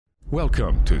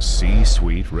Welcome to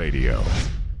C-Suite Radio.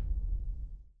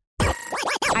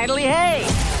 Idly hey!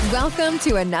 Welcome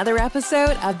to another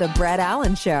episode of The Brett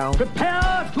Allen Show,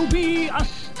 Prepare to be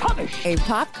astonished! a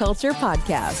pop culture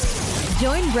podcast.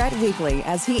 Join Brett weekly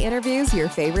as he interviews your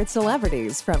favorite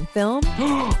celebrities from film,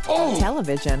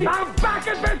 television, I'm back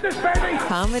in business, baby!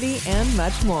 comedy, and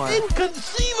much more.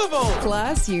 Inconceivable!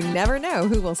 Plus, you never know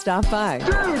who will stop by.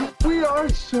 Dude, we are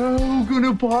so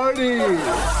gonna party!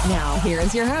 Now, here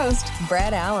is your host,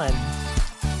 Brett Allen.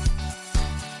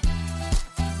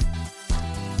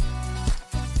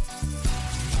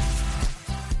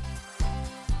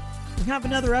 We have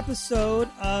another episode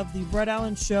of the Brett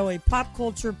Allen Show, a pop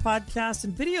culture podcast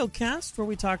and video cast where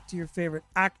we talk to your favorite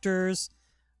actors,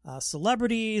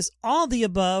 celebrities, all the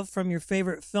above from your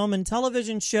favorite film and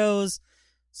television shows,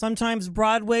 sometimes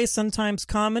Broadway, sometimes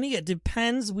comedy. It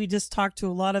depends. We just talk to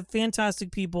a lot of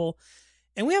fantastic people.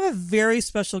 And we have a very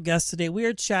special guest today. We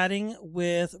are chatting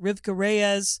with Rivkah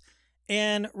Reyes.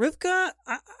 And Rivkah,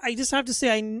 I just have to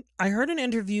say, I heard an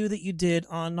interview that you did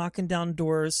on Knocking Down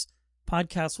Doors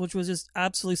podcast, which was just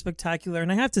absolutely spectacular.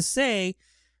 And I have to say,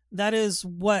 that is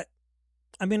what,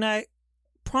 I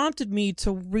prompted me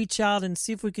to reach out and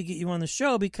see if we could get you on the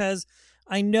show, because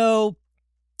I know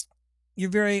you're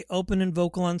very open and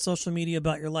vocal on social media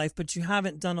about your life, but you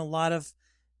haven't done a lot of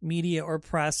media or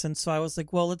press. And so I was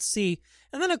like, well, let's see.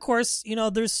 And then, of course,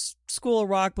 there's School of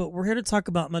Rock, but we're here to talk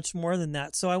about much more than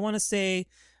that. So I want to say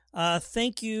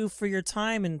thank you for your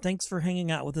time and thanks for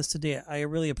hanging out with us today. I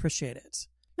really appreciate it.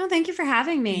 No, thank you for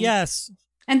having me. Yes.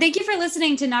 And thank you for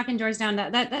listening to Knocking Doors Down.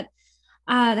 That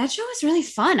show was really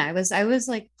fun. I was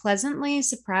like pleasantly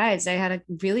surprised. I had a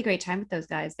really great time with those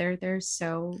guys. They're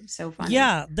so fun.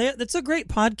 Yeah, that's a great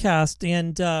podcast,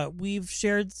 and we've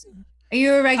shared. Are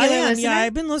you a regular listener? Yeah,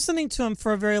 I've been listening to them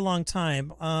for a very long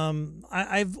time.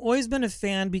 I've always been a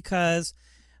fan because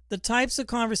the types of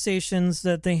conversations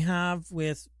that they have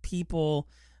with people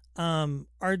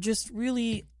are just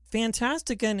really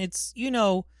fantastic. And it's,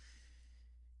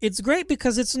 it's great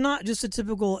because it's not just a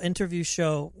typical interview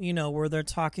show, where they're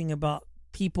talking about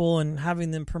people and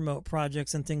having them promote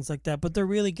projects and things like that, but they're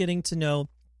really getting to know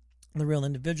the real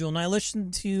individual. And I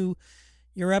listened to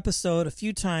your episode a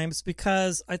few times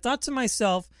because I thought to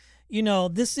myself,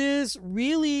 this is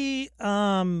really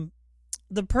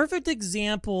the perfect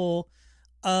example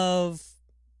of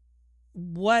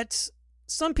what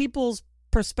some people's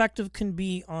perspective can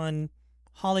be on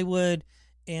Hollywood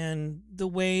and the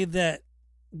way that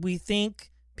we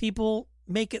think people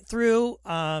make it through,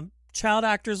 child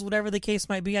actors, whatever the case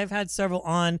might be. I've had several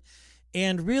on,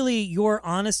 and really your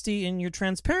honesty and your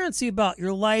transparency about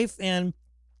your life and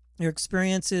your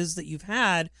experiences that you've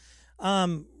had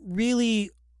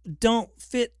really don't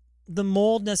fit the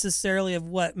mold necessarily of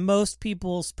what most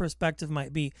people's perspective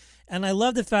might be. And I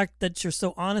love the fact that you're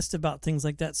so honest about things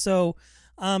like that. So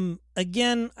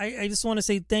again, I just want to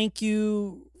say thank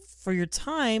you for your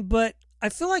time, but I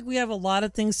feel like we have a lot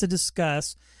of things to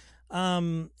discuss.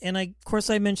 And of course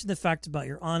I mentioned the fact about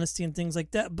your honesty and things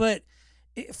like that, but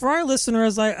for our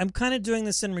listeners, I'm kind of doing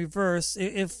this in reverse.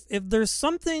 If there's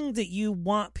something that you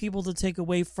want people to take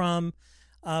away from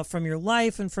your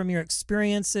life and from your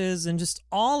experiences and just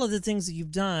all of the things that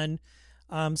you've done,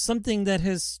 something that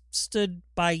has stood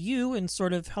by you and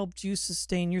sort of helped you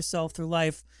sustain yourself through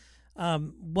life,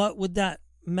 what would that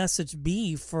message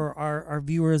be for our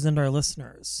viewers and our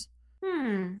listeners?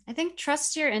 I think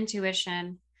trust your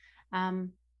intuition.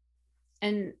 And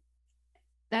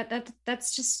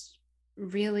that's just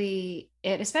really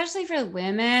it, especially for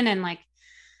women and like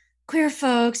queer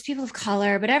folks, people of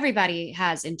color, but everybody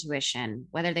has intuition,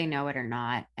 whether they know it or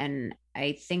not. And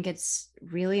I think it's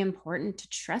really important to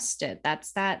trust it.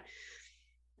 That's that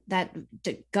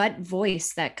gut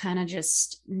voice that kind of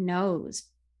just knows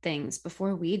things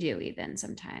before we do, even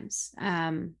sometimes.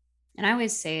 And I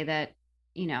always say that,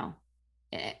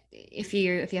 if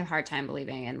you have a hard time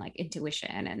believing in like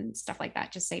intuition and stuff like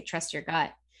that, just say trust your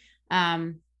gut.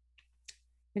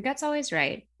 Your gut's always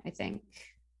right, I think,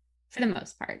 for the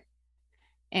most part.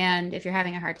 And if you're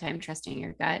having a hard time trusting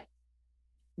your gut,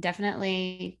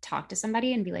 definitely talk to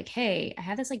somebody and be like, hey, I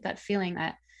have this like gut feeling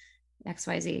that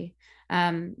XYZ,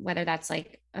 whether that's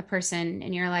like a person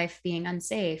in your life being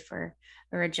unsafe or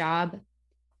a job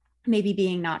maybe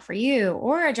being not for you,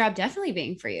 or a job definitely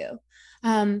being for you.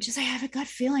 Just I have a gut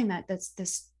feeling that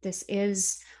this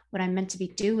is what I'm meant to be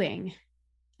doing.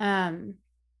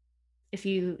 If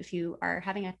you are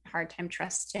having a hard time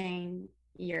trusting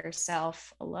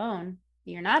yourself alone,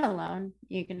 you're not alone.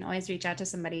 You can always reach out to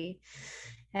somebody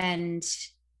and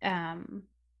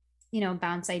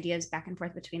bounce ideas back and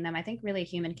forth between them. I think really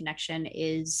human connection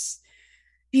is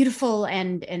beautiful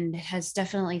and has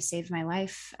definitely saved my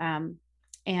life.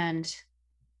 And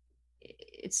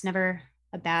it's never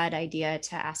a bad idea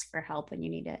to ask for help when you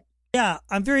need it. Yeah,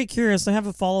 I'm very curious. I have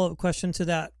a follow-up question to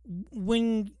that.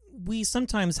 When we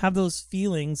sometimes have those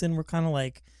feelings and we're kind of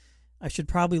like, I should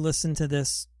probably listen to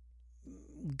this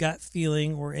gut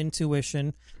feeling or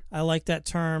intuition. I like that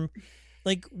term.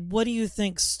 Like, what do you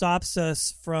think stops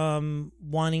us from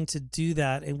wanting to do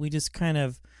that, and we just kind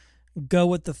of go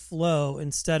with the flow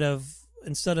instead of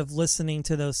listening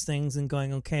to those things and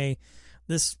going, okay,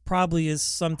 this probably is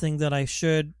something that I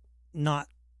should not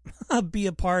be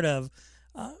a part of.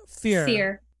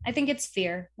 Fear. I think it's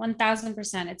fear.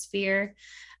 1000%. It's fear.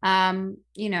 That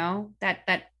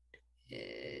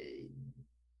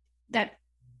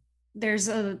there's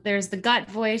the gut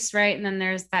voice, right? And then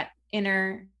there's that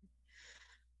inner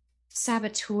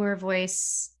saboteur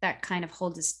voice that kind of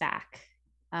holds us back.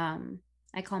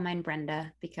 I call mine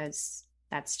Brenda because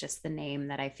that's just the name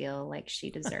that I feel like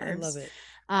she deserves. I love it.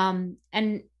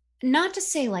 And not to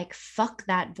say like, fuck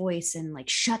that voice and like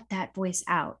shut that voice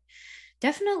out.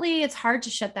 Definitely it's hard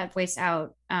to shut that voice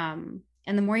out. And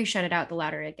the more you shut it out, the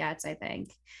louder it gets, I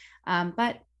think.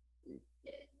 But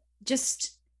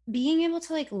just being able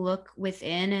to like look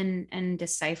within and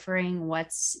deciphering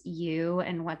what's you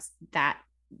and what's that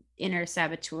inner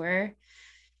saboteur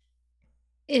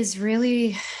is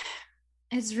really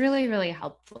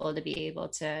helpful to be able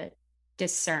to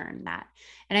discern that.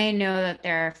 And I know that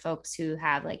there are folks who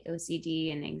have like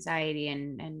OCD and anxiety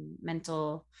and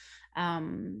mental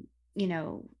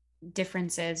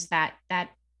differences that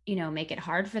make it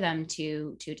hard for them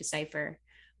to decipher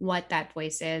what that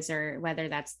voice is or whether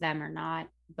that's them or not.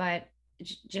 But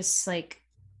just like,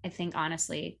 I think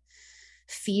honestly,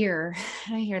 fear,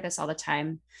 and I hear this all the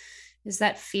time, is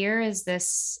that fear is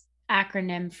this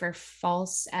acronym for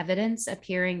false evidence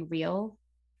appearing real.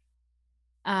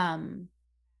 And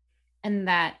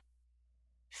that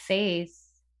faith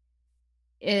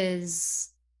is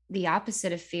the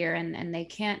opposite of fear, and they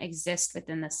can't exist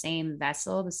within the same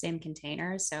vessel, the same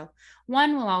container. So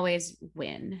one will always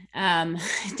win.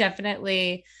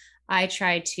 Definitely, I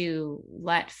try to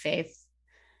let faith,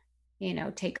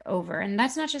 take over. And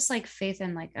that's not just like faith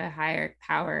in like a higher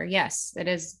power. Yes, it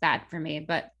is that for me,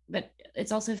 but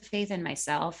it's also faith in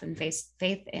myself and faith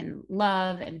in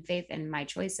love and faith in my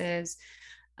choices,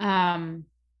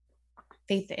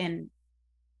 faith in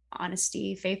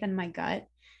honesty, faith in my gut,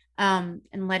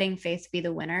 and letting faith be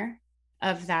the winner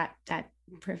of that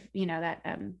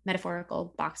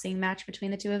metaphorical boxing match between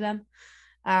the two of them.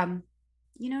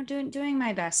 Doing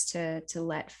my best to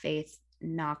let faith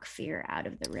knock fear out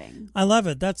of the ring. I love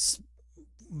it. That's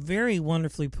very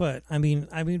wonderfully put. I mean,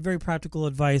 very practical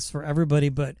advice for everybody,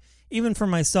 but even for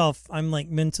myself, I'm like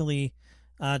mentally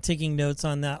taking notes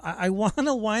on that. I want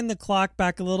to wind the clock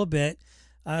back a little bit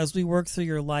as we work through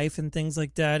your life and things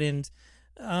like that. And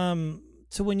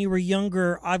to when you were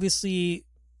younger, obviously,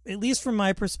 at least from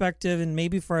my perspective, and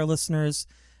maybe for our listeners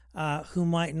who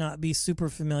might not be super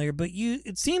familiar, but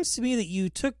it seems to me that you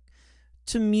took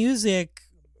to music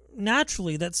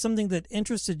naturally. That's something that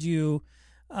interested you.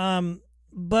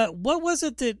 But what was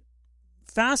it that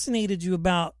fascinated you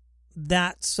about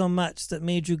that so much that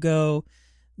made you go,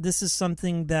 this is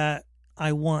something that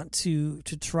I want to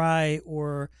try,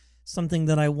 or something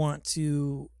that I want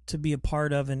to be a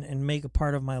part of and make a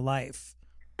part of my life?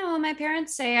 My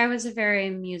parents say I was a very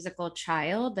musical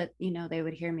child, that, they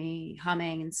would hear me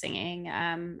humming and singing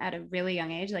at a really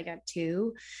young age, like at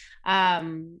 2,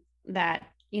 that,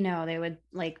 they would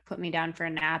like put me down for a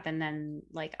nap, and then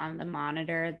like on the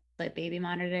monitor, the baby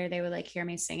monitor, they would like hear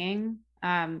me singing,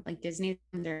 like Disney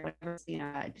or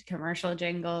whatever, commercial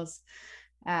jingles.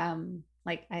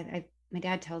 Like my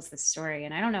dad tells this story,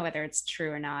 and I don't know whether it's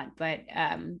true or not, but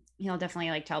he'll definitely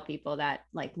like tell people that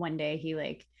like one day he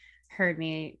like heard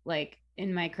me like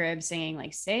in my crib singing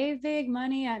like "Save Big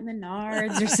Money at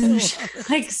Menards" or some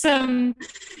like some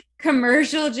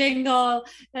commercial jingle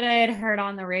that I had heard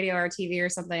on the radio or TV or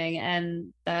something,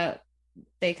 and that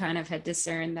they kind of had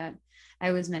discerned that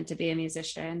I was meant to be a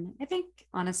musician. I think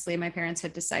honestly, my parents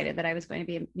had decided that I was going to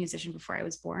be a musician before I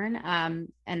was born.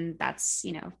 And that's,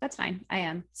 that's fine. I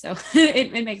am. So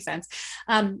it makes sense.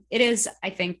 It is,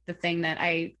 I think, the thing that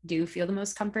I do feel the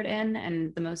most comfort in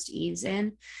and the most ease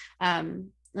in,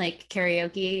 like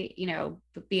karaoke,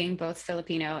 being both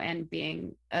Filipino and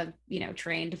being a,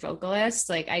 trained vocalist.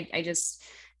 Like I just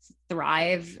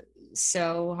thrive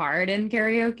so hard in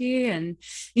karaoke, and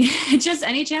just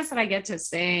any chance that I get to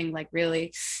sing like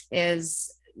really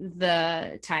is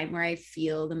the time where I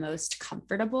feel the most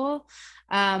comfortable.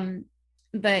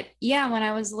 but yeah, when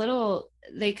I was little,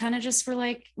 they kind of just were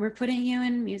like, we're putting you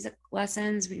in music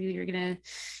lessons. You're going to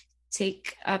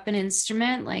take up an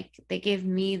instrument. Like they gave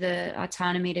me the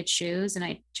autonomy to choose. And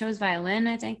I chose violin,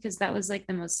 I think, because that was like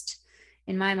the most,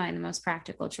 in my mind, the most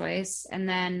practical choice. And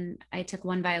then I took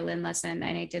one violin lesson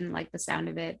and I didn't like the sound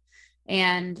of it.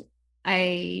 And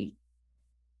I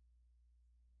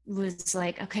was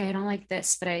like, okay, I don't like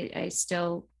this, but I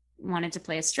still wanted to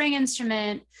play a string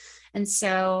instrument. And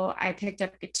so I picked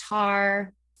up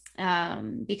guitar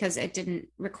because it didn't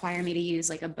require me to use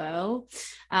like a bow.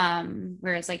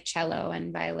 Whereas like cello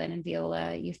and violin and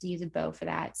viola, you have to use a bow for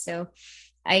that. So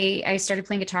I started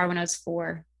playing guitar when I was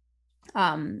 4.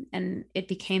 And it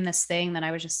became this thing that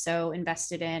I was just so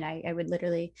invested in. I would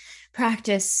literally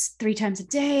practice 3 times a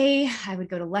day. I would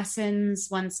go to lessons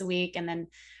once a week. And then,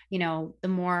 you know, the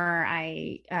more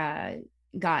I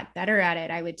got better at it,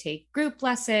 I would take group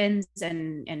lessons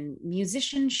and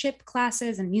musicianship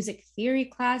classes and music theory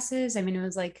classes. I mean, it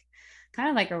was like kind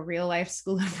of like a real life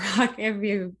school of rock if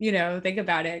you know, think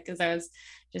about it, because I was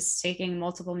just taking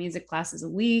multiple music classes a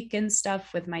week and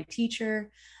stuff with my teacher.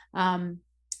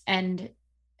 And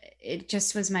it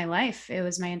just was my life. It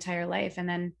was my entire life. And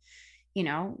then, you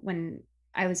know, when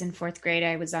I was in 4th grade,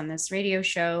 I was on this radio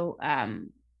show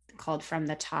called From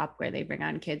the Top, where they bring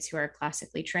on kids who are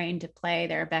classically trained to play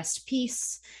their best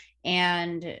piece.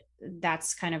 And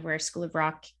that's kind of where School of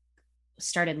Rock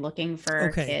started looking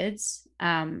for kids.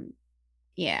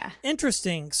 Yeah.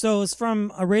 Interesting. So it's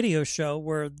from a radio show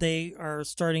where they are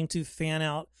starting to fan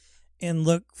out and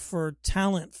look for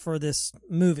talent for this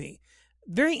movie.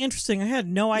 Very interesting. I had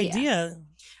no idea.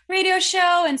 Radio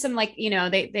show and some like, you know,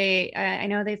 they I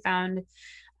know they found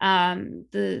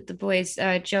the boys,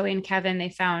 Joey and Kevin, they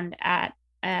found at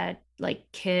like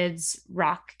kids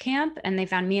rock camp, and they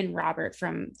found me and Robert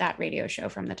from that radio show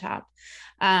From the Top.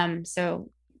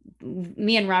 So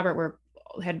me and Robert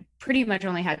had pretty much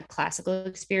only had classical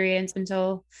experience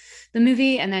until the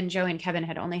movie, and then Joey and Kevin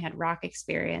had only had rock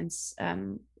experience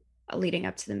leading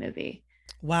up to the movie.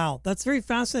 Wow, that's very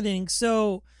fascinating.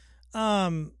 So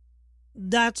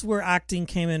that's where acting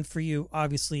came in for you,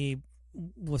 obviously,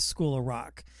 with School of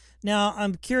Rock. Now,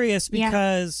 I'm curious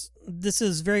because this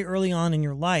is very early on in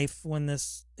your life when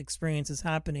this experience is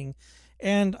happening.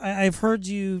 And I've heard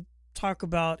you talk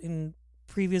about in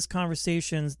previous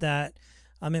conversations that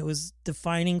it was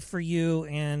defining for you.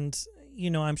 And, you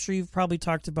know, I'm sure you've probably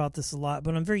talked about this a lot,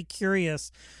 but I'm very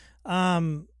curious.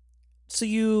 So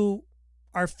you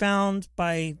are found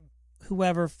by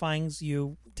whoever finds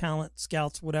you, talent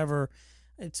scouts, whatever.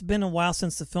 It's been a while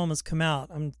since the film has come out.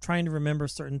 I'm trying to remember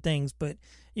certain things, but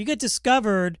you get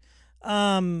discovered.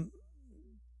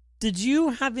 Did you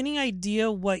have any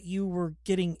idea what you were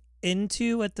getting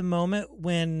into at the moment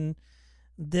when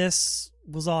this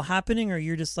was all happening, or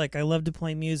you're just like, I love to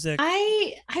play music?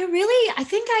 I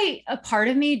think a part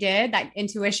of me did, that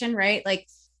intuition, right? Like,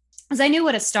 because I knew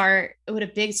what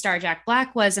a big star Jack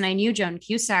Black was, and I knew Joan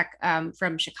Cusack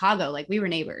from Chicago. Like, we were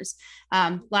neighbors.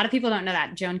 A lot of people don't know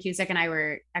that Joan Cusack and I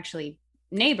were actually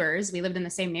neighbors. We lived in the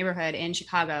same neighborhood in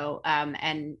Chicago,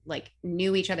 and like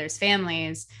knew each other's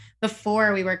families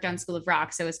before we worked on School of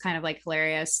Rock. So it was kind of like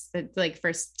hilarious, the like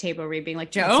first table read being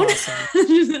like, Joan.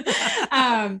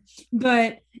 Awesome.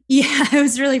 But yeah, it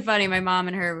was really funny. My mom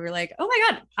and her were like, oh my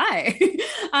God, hi.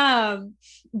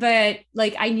 But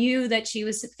like, I knew that she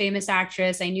was a famous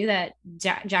actress. I knew that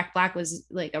Jack Black was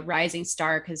like a rising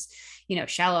star because, you know,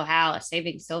 Shallow Hal,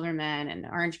 Saving Silverman, and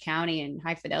Orange County and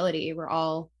High Fidelity were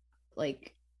all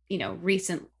like, you know,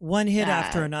 recent one hit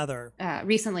after another,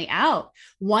 recently out,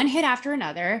 one hit after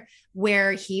another,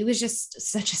 where he was just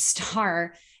such a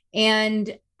star.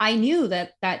 And I knew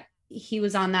that he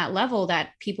was on that level,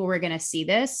 that people were going to see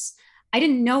this. I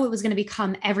didn't know it was going to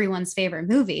become everyone's favorite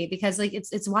movie, because like,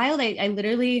 it's wild. I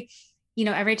literally, you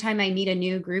know, every time I meet a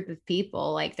new group of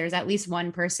people, like there's at least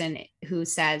one person who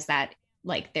says that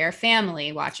like their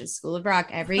family watches School of Rock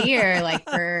every year, like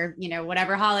for, you know,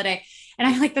 whatever holiday. And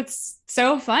I'm like, that's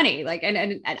so funny. Like,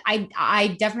 and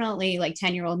I definitely, like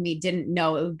 10-year-old me didn't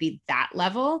know it would be that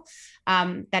level,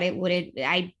 that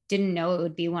I didn't know it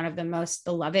would be one of the most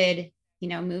beloved, you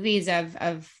know, movies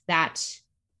of that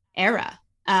era.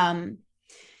 And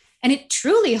it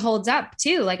truly holds up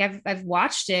too. Like I've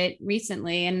watched it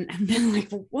recently and I've been like,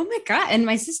 oh my God. And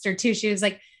my sister too,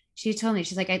 she told me,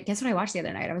 she's like, I guess what I watched the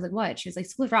other night. I was like, what? She was like,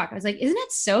 School of Rock. I was like, isn't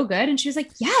it so good? And she was like,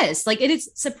 yes, like it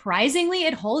is, surprisingly,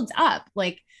 it holds up.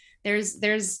 Like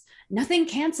there's nothing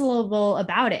cancelable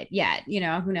about it yet. You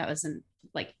know, who knows? In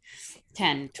like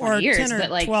 10, 20 or years, 10 or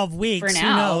but like 12 weeks, for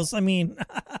now, who knows? I mean,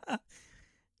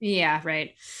 yeah,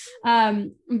 right.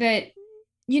 But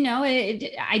you know,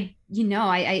 I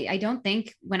I don't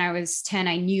think when I was 10,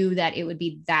 I knew that it would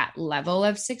be that level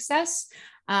of success.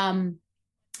 A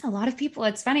lot of people,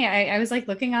 it's funny. I was like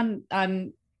looking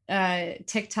on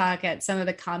TikTok at some of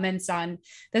the comments on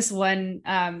this one.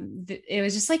 It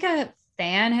was just like a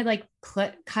fan had like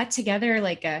cut together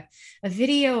like a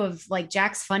video of like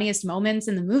Jack's funniest moments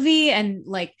in the movie, and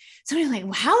like somebody was like,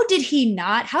 well, how did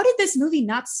this movie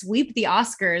not sweep the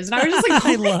Oscars? And I was just like,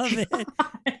 I love it.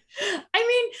 I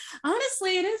mean,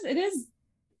 honestly,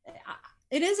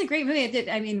 it is a great movie.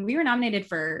 I mean, we were nominated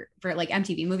for like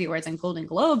MTV Movie Awards and Golden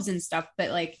Globes and stuff,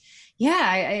 but like,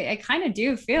 yeah, I kind of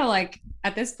do feel like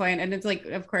at this point, and it's like,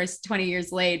 of course, 20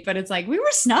 years late, but it's like, we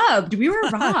were snubbed. We were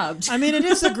robbed. I mean, it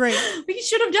is a great... We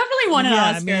should have definitely won an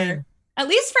Oscar. At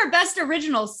least for Best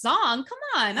Original Song. Come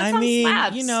on. That song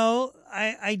slaps. You know,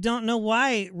 I don't know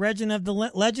why Legend of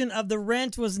the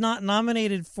Rent was not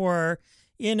nominated for,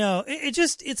 you know,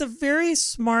 it's a very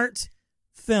smart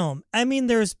film. I mean,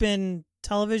 there's been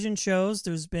television shows,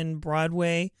 there's been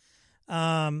Broadway,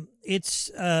 there's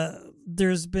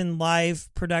been live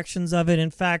productions of it.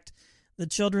 In fact, the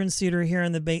Children's Theater here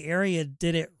in the Bay Area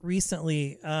did it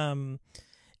recently. I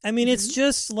mean, it's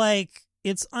just like,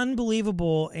 it's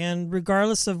unbelievable. And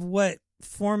regardless of what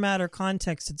format or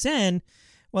context it's in,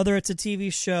 whether it's a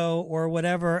TV show or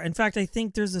whatever. In fact, I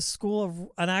think there's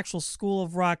an actual school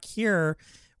of rock here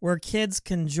where kids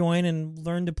can join and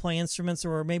learn to play instruments,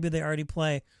 or maybe they already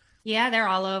play. Yeah, they're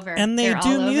all over. And they're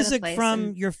do music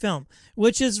from your film,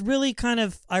 which is really kind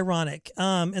of ironic.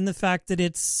 In the fact that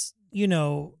it's, you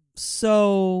know,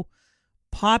 so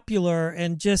popular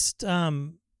and just, I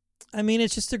mean,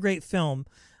 it's just a great film.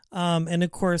 And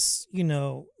of course, you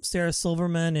know, Sarah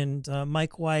Silverman and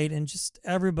Mike White and just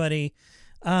everybody,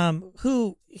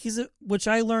 which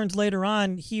I learned later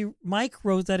on, Mike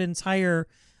wrote that entire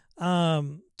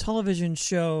television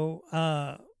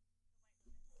show,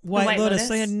 White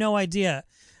Lotus. I had no idea.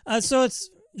 So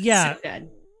it's, yeah. So good.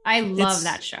 I love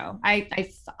that show.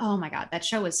 Oh my God, that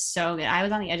show was so good. I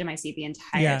was on the edge of my seat the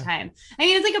entire time. I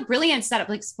mean, it's like a brilliant setup.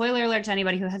 Like, spoiler alert to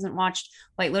anybody who hasn't watched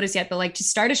White Lotus yet, but like, to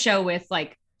start a show with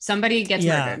like somebody gets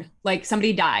murdered, like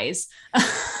somebody dies,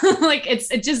 like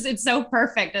it's so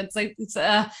perfect. It's like it's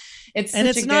not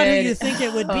who you think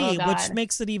it would be, which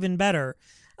makes it even better.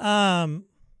 I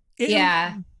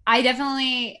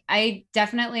definitely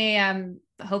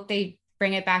hope they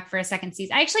bring it back for a second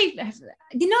season. Actually,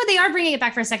 they are bringing it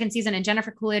back for a second season, and Jennifer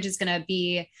Coolidge is going to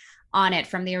be on it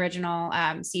from the original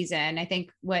season. I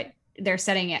think what they're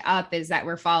setting it up is that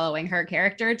we're following her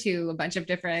character to a bunch of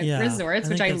different resorts,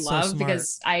 which I love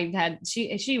because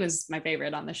she was my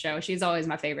favorite on the show. She's always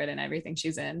my favorite in everything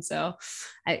she's in. So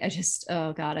I just,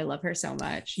 oh God, I love her so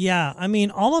much. Yeah. I mean,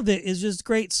 all of it is just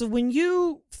great. So when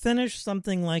you finish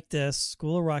something like this,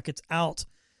 School of Rock, it's out,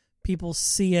 people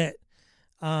see it.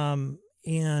 I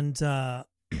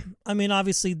mean,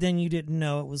 obviously then you didn't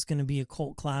know it was going to be a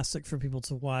cult classic for people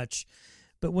to watch.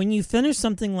 But when you finish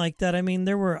something like that, I mean,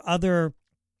 there were other,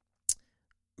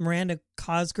 Miranda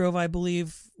Cosgrove, I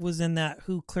believe, was in that,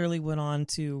 who clearly went on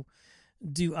to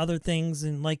do other things,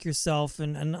 and like yourself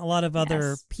and a lot of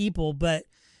other people. But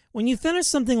when you finish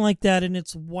something like that and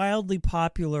it's wildly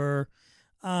popular,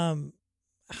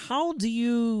 how do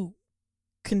you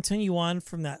continue on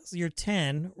from that? So you're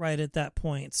 10 right at that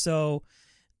point. So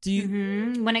do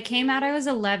you... When it came out, I was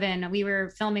 11. We were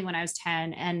filming when I was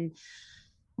 10. And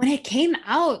when it came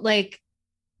out, like,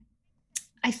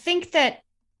 I think that,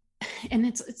 and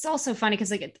it's also funny because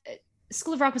like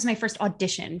School of Rock was my first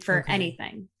audition for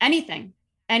anything, any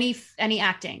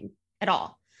acting at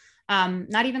all.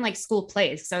 Not even like school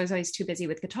plays, because I was always too busy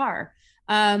with guitar.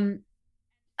 And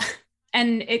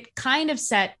it kind of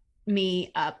set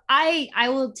me up. I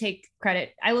will take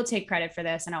credit. I will take credit for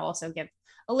this. And I'll also give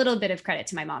a little bit of credit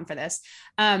to my mom for this.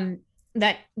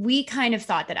 That we kind of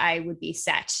thought that I would be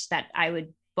set, that I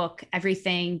would book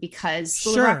everything because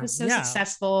School of Rock was so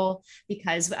successful,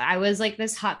 because I was like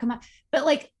this hot come up, but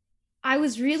like I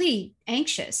was really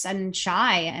anxious and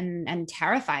shy and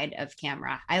terrified of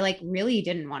camera. I like really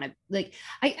didn't want to, like,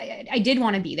 I did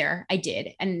want to be there. I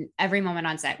did. And every moment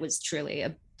on set was truly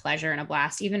a pleasure and a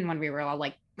blast. Even when we were all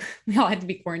like, we all had to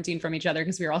be quarantined from each other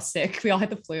because we were all sick. We all had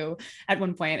the flu at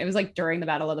one point. It was like during the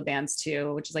Battle of the Bands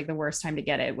too, which is like the worst time to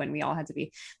get it, when we all had to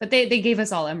be, but they gave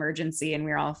us all emergency and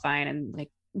we were all fine and like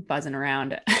buzzing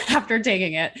around after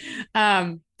taking it.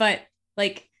 But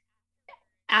like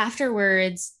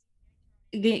afterwards,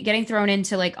 getting thrown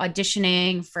into like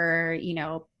auditioning for, you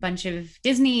know, a bunch of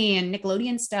Disney and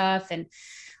Nickelodeon stuff and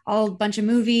a bunch of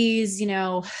movies, you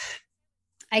know,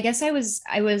 I guess I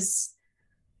was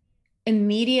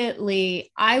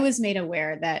immediately, I was made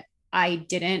aware that I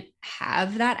didn't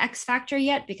have that X factor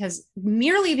yet,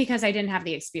 merely because I didn't have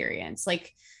the experience.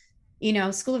 Like,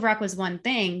 School of Rock was one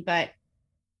thing, but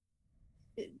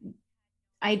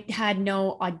I had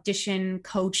no audition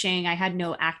coaching. I had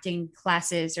no acting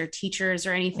classes or teachers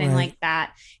or anything like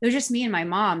that. It was just me and my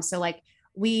mom. So like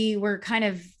we were kind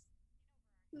of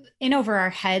in over our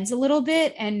heads a little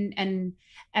bit, and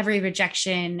every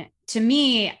rejection to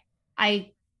me,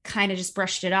 I kind of just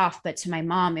brushed it off. But to my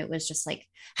mom, it was just like,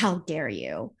 how dare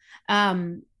you?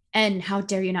 And how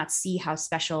dare you not see how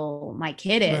special my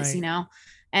kid is,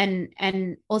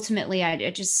 And ultimately I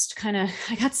just I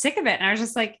got sick of it. And I was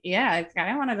just like, yeah, I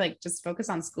kind of want to like just focus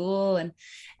on school. And,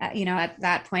 at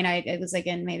that point it was like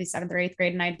in maybe 7th or 8th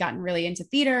grade, and I'd gotten really into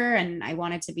theater, and I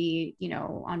wanted to be,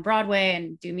 on Broadway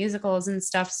and do musicals and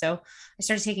stuff. So I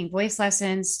started taking voice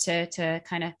lessons to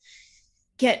kind of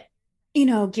get,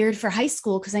 geared for high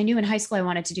school. Cause I knew in high school I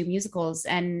wanted to do musicals,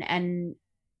 and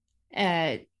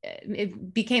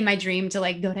it became my dream to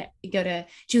like go to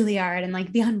Juilliard and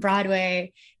like be on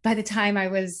Broadway by the time I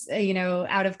was,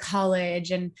 out of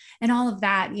college and all of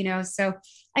that, so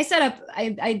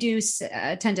I do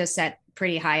tend to set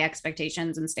pretty high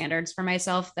expectations and standards for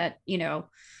myself that,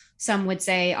 some would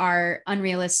say are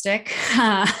unrealistic.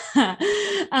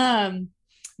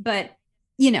 But,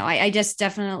 I just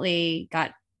definitely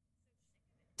got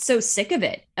so sick of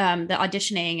it. The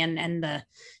auditioning and the,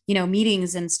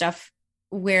 meetings and stuff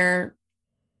where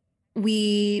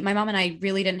my mom and I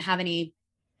really didn't have any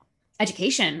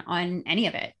education on any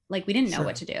of it. Like we didn't know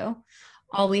what to do.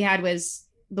 All we had was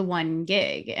the one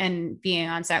gig and being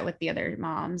on set with the other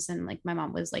moms. And like, my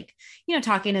mom was like,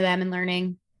 talking to them and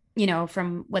learning,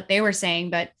 from what they were saying.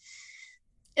 But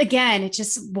again, it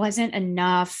just wasn't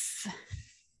enough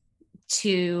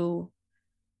to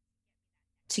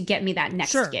get me that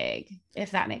next gig,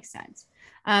 if that makes sense.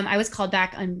 I was called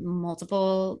back on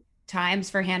multiple times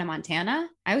for Hannah Montana.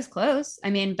 I was close. I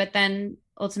mean, but then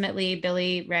ultimately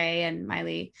Billy, Ray, and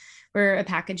Miley were a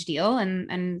package deal,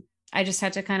 and I just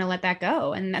had to kind of let that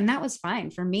go. And that was fine.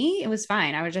 For me, it was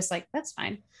fine. I was just like, that's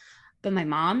fine. But my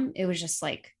mom, it was just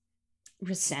like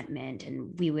resentment.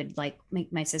 And we would like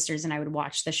make my sisters and I would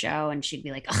watch the show, and she'd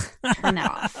be like, turn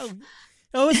that off.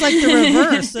 Oh, it's like the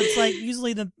reverse. It's like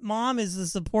usually the mom is the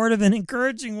supportive and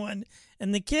encouraging one,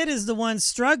 and the kid is the one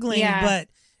struggling. Yeah. But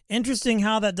interesting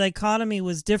how that dichotomy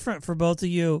was different for both of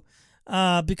you,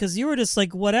 because you were just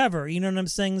like, whatever. You know what I'm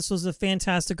saying? This was a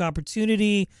fantastic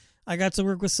opportunity. I got to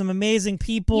work with some amazing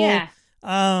people. Yeah.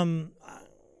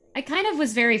 I kind of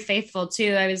was very faithful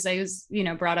too. I was,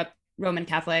 brought up Roman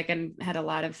Catholic and had a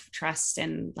lot of trust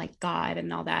in like God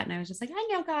and all that. And I was just like, I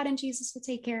know God and Jesus will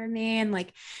take care of me. And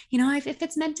like, if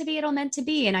it's meant to be, it'll meant to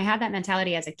be. And I had that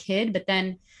mentality as a kid, but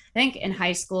then I think in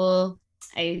high school,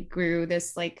 I grew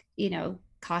this like,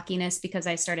 cockiness because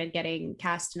I started getting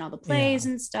cast in all the plays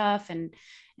and stuff. And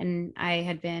I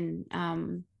had been,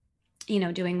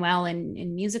 doing well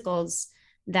in musicals,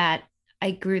 that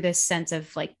I grew this sense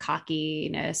of like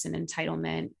cockiness and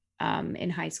entitlement in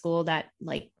high school, that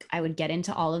like I would get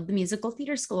into all of the musical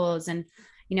theater schools. And,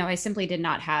 I simply did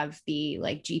not have the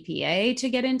like GPA to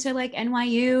get into like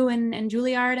NYU and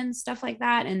Juilliard and stuff like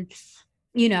that. And,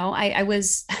 I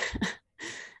was,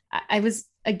 I was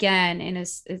again in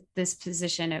this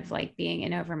position of like being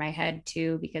in over my head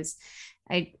too, because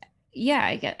I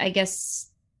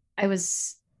guess I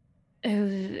was,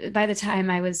 by the time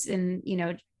I was in,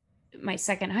 my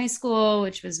second high school,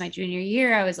 which was my junior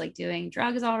year, I was like doing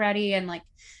drugs already and like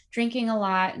drinking a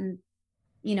lot, and,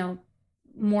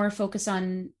 more focused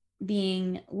on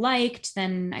being liked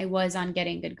than I was on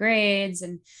getting good grades.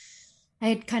 And I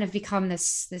had kind of become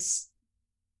this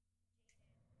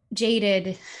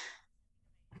jaded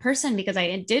person because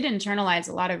I did internalize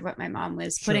a lot of what my mom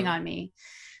was putting on me.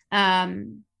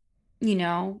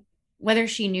 Whether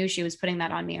she knew she was putting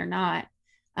that on me or not.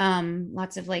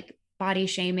 Lots of like body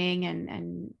shaming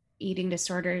and eating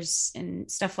disorders and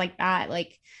stuff like that.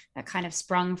 Like that kind of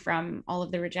sprung from all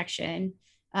of the rejection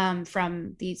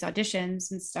from these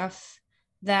auditions and stuff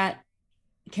that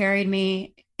carried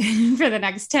me for the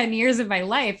next 10 years of my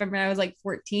life. I mean, I was like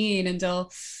 14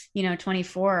 until,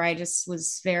 24. I just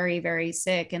was very, very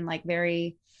sick and like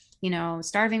very,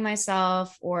 starving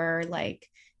myself, or like,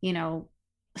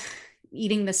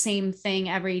 eating the same thing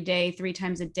every day, 3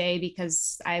 times a day,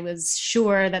 because I was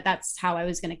sure that that's how I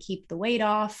was going to keep the weight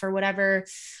off or whatever.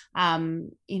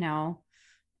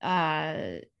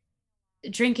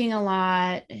 Drinking a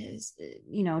lot,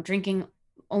 drinking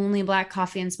only black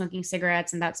coffee and smoking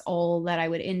cigarettes. And that's all that I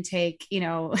would intake,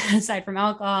 aside from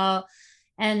alcohol,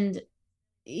 and,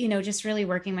 just really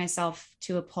working myself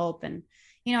to a pulp. And,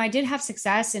 I did have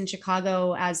success in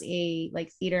Chicago as a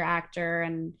like theater actor,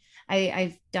 and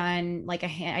I've done like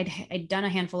I'd done a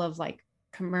handful of like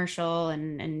commercial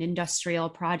and industrial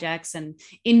projects and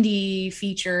indie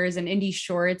features and indie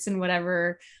shorts and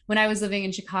whatever when I was living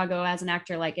in Chicago as an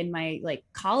actor, like in my like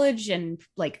college and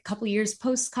like a couple years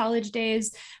post college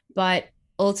days. But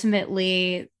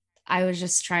ultimately I was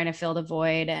just trying to fill the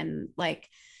void, and like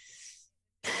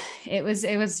it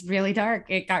was really dark.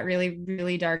 It got really,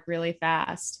 really dark really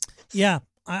fast. Yeah,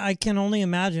 I can only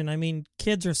imagine. I mean,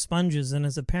 kids are sponges, and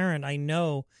as a parent, I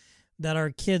know that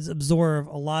our kids absorb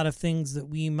a lot of things that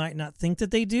we might not think that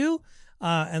they do,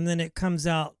 and then it comes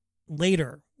out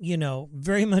later,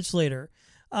 very much later.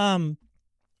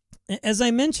 As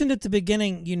I mentioned at the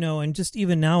beginning, and just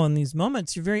even now in these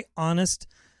moments, you're very honest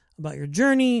about your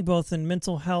journey, both in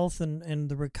mental health and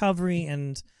the recovery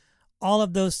and all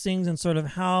of those things, and sort of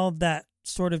how that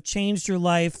sort of changed your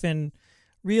life, and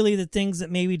really the things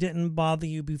that maybe didn't bother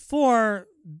you before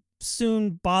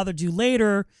soon bothered you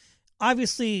later.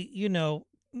 Obviously,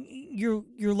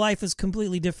 your life is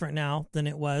completely different now than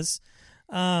it was,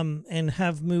 and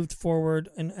have moved forward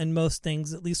in most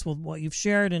things, at least with what you've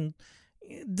shared. And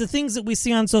the things that we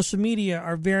see on social media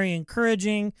are very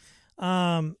encouraging,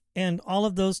 and all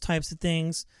of those types of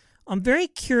things. I'm very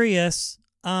curious,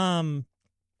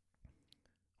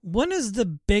 what is the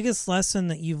biggest lesson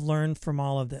that you've learned from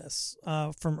all of this,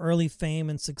 from early fame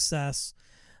and success,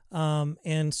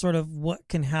 and sort of what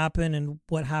can happen and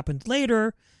what happened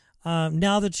later,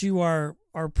 now that you are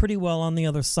pretty well on the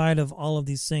other side of all of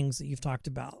these things that you've talked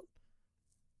about?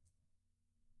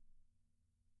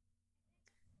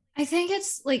 I think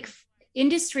it's like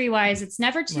industry wise, it's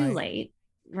never too late,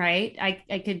 right?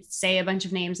 I could say a bunch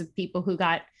of names of people who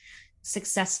got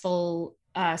successful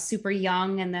super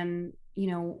young, and then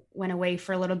went away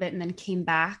for a little bit and then came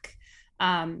back,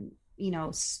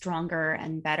 stronger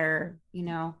and better,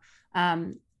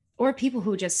 or people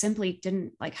who just simply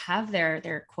didn't like have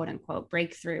their quote unquote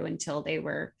breakthrough until they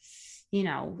were, in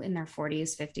their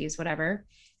 40s, 50s, whatever.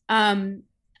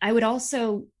 I would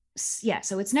also,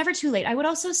 so it's never too late. I would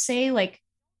also say, like,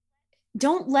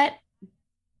 don't let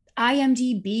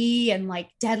IMDb and like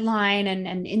Deadline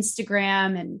and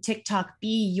Instagram and TikTok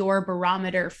be your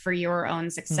barometer for your own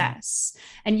success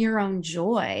and your own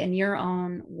joy and your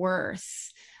own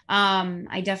worth.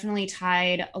 I definitely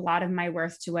tied a lot of my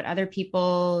worth to what other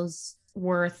people's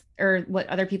worth or what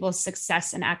other people's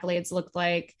success and accolades looked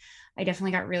like. I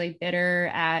definitely got really bitter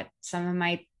at some of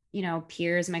my,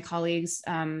 peers, my colleagues,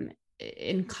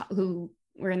 who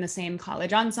were in the same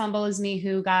college ensemble as me,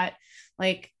 who got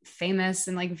like famous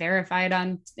and like verified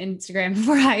on Instagram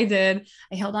before I did.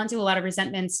 I held on to a lot of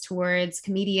resentments towards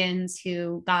comedians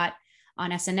who got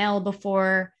on SNL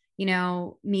before,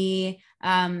 me.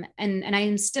 And I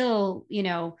am still,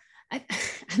 I'm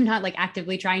not like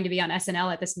actively trying to be on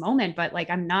SNL at this moment, but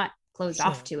like, I'm not closed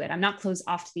off to it. I'm not closed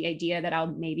off to the idea that I'll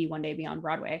maybe one day be on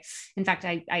Broadway. In fact,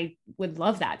 I would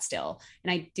love that still.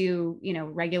 And I do,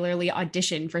 regularly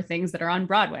audition for things that are on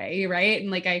Broadway. Right.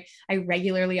 And like, I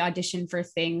regularly audition for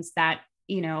things that,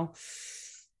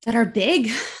 that are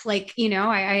big. Like,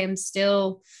 I am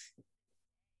still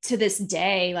to this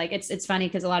day, like it's funny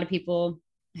because a lot of people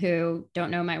who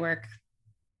don't know my work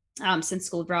since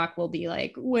School of Rock will be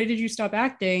like, why did you stop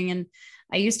acting? And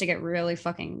I used to get really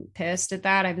fucking pissed at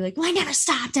that. I'd be like, well, I never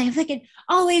stopped. I've like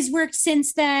always worked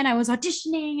since then. I was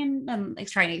auditioning and I'm like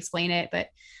trying to explain it, but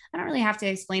I don't really have to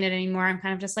explain it anymore. I'm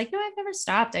kind of just like, no, I've never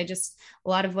stopped. A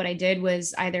lot of what I did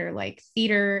was either like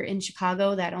theater in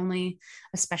Chicago that only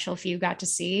a special few got to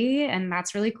see. And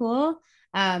that's really cool.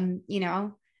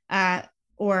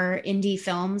 Or indie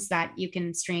films that you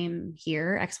can stream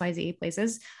here, XYZ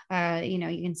places. You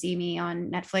can see me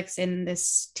on Netflix in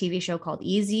this TV show called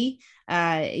Easy.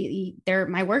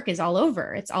 My work is all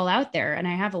over. It's all out there. And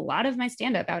I have a lot of my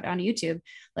stand-up out on YouTube.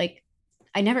 Like,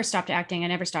 I never stopped acting. I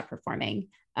never stopped performing.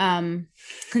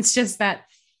 It's just that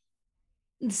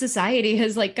society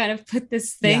has like kind of put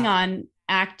this thing on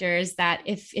actors that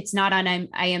if it's not on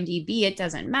IMDb, it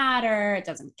doesn't matter. It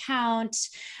doesn't count.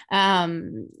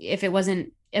 If it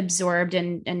wasn't absorbed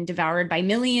and devoured by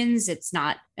millions, it's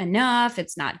not enough.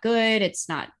 It's not good. It's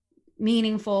not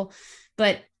meaningful.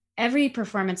 But every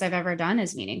performance I've ever done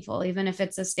is meaningful, even if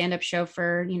it's a stand-up show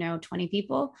for, 20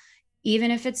 people,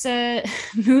 even if it's a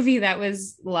movie that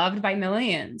was loved by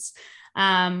millions.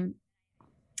 And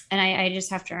I just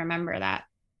have to remember that,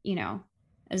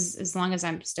 as long as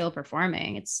I'm still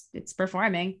performing, it's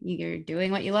performing. You're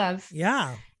doing what you love.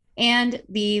 Yeah. And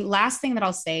the last thing that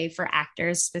I'll say for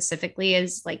actors specifically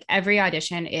is like every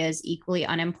audition is equally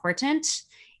unimportant.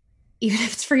 Even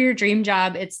if it's for your dream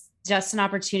job, it's just an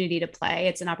opportunity to play.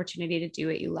 It's an opportunity to do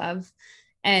what you love.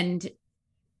 And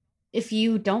if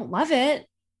you don't love it,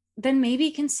 then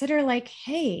maybe consider like,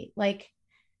 hey, like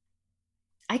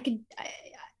I could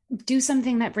do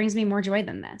something that brings me more joy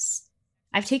than this.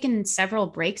 I've taken several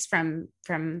breaks from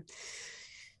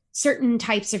certain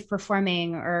types of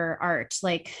performing or art,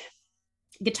 like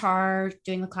guitar.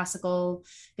 Doing the classical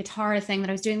guitar thing that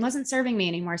I was doing wasn't serving me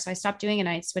anymore. So I stopped doing it and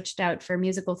I switched out for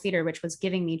musical theater, which was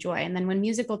giving me joy. And then when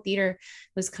musical theater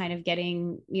was kind of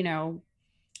getting, you know,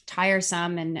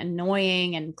 tiresome and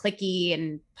annoying and cliquey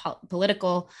and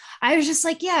political, I was just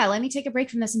like, yeah, let me take a break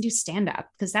from this and do stand-up,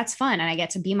 because that's fun. And I get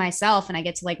to be myself and I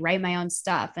get to like write my own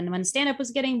stuff. And when stand-up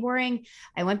was getting boring,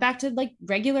 I went back to like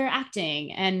regular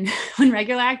acting. And when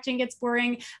regular acting gets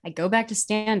boring, I go back to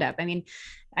stand-up. I mean,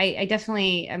 I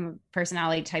definitely am a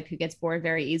personality type who gets bored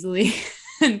very easily.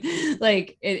 And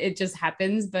like it just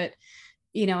happens. But,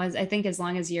 you know, I think as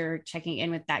long as you're checking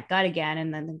in with that gut again,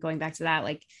 and then going back to that,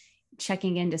 like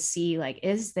checking in to see, like,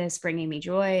 is this bringing me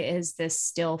joy? Is this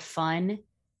still fun?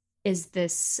 Is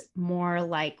this more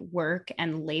like work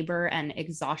and labor and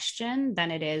exhaustion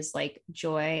than it is like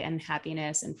joy and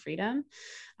happiness and freedom?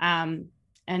 And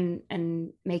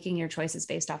making your choices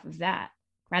based off of that,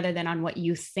 rather than on what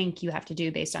you think you have to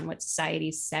do based on what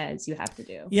society says you have to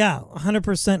do. Yeah,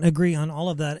 100% agree on all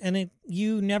of that. And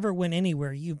you never went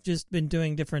anywhere. You've just been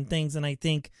doing different things. And I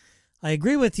think I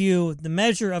agree with you. The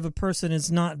measure of a person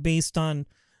is not based on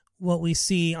what we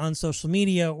see on social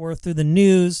media or through the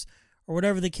news or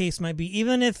whatever the case might be.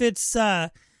 Even if it's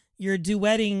you're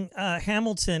duetting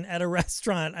Hamilton at a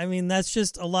restaurant. I mean, that's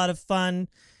just a lot of fun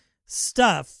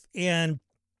stuff. And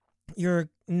you're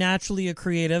naturally a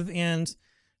creative. And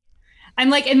I'm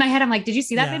like, in my head, I'm like, did you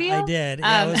see that video? I did.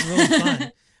 Yeah, it was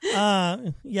really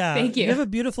fun. Yeah. Thank you. You have a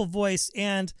beautiful voice.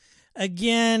 And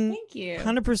again, thank you.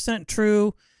 100%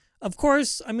 true. Of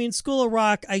course, I mean, School of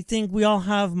Rock, I think we all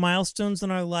have milestones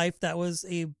in our life. That was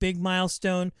a big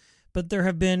milestone, but there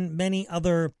have been many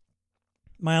other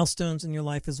milestones in your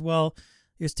life as well.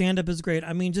 Your stand-up is great.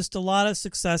 I mean, just a lot of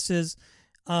successes,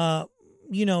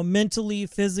 you know, mentally,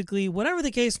 physically, whatever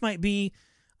the case might be.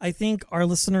 I think our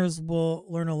listeners will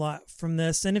learn a lot from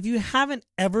this. And if you haven't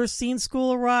ever seen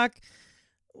School of Rock,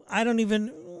 I don't even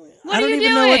know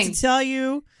what to tell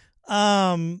you.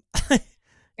 You're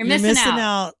missing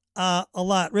out. A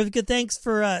lot. Rivkah, thanks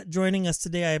for joining us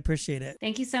today. I appreciate it.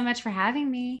 Thank you so much for having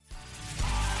me.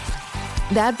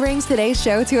 That brings today's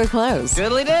show to a close.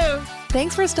 Diddly do.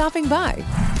 Thanks for stopping by.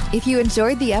 If you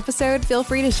enjoyed the episode, feel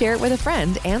free to share it with a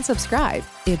friend and subscribe.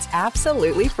 It's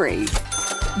absolutely free.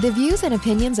 The views and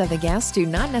opinions of the guests do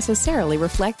not necessarily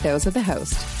reflect those of the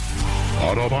host.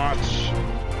 Autobots,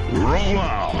 roll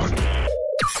out.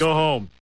 Go home.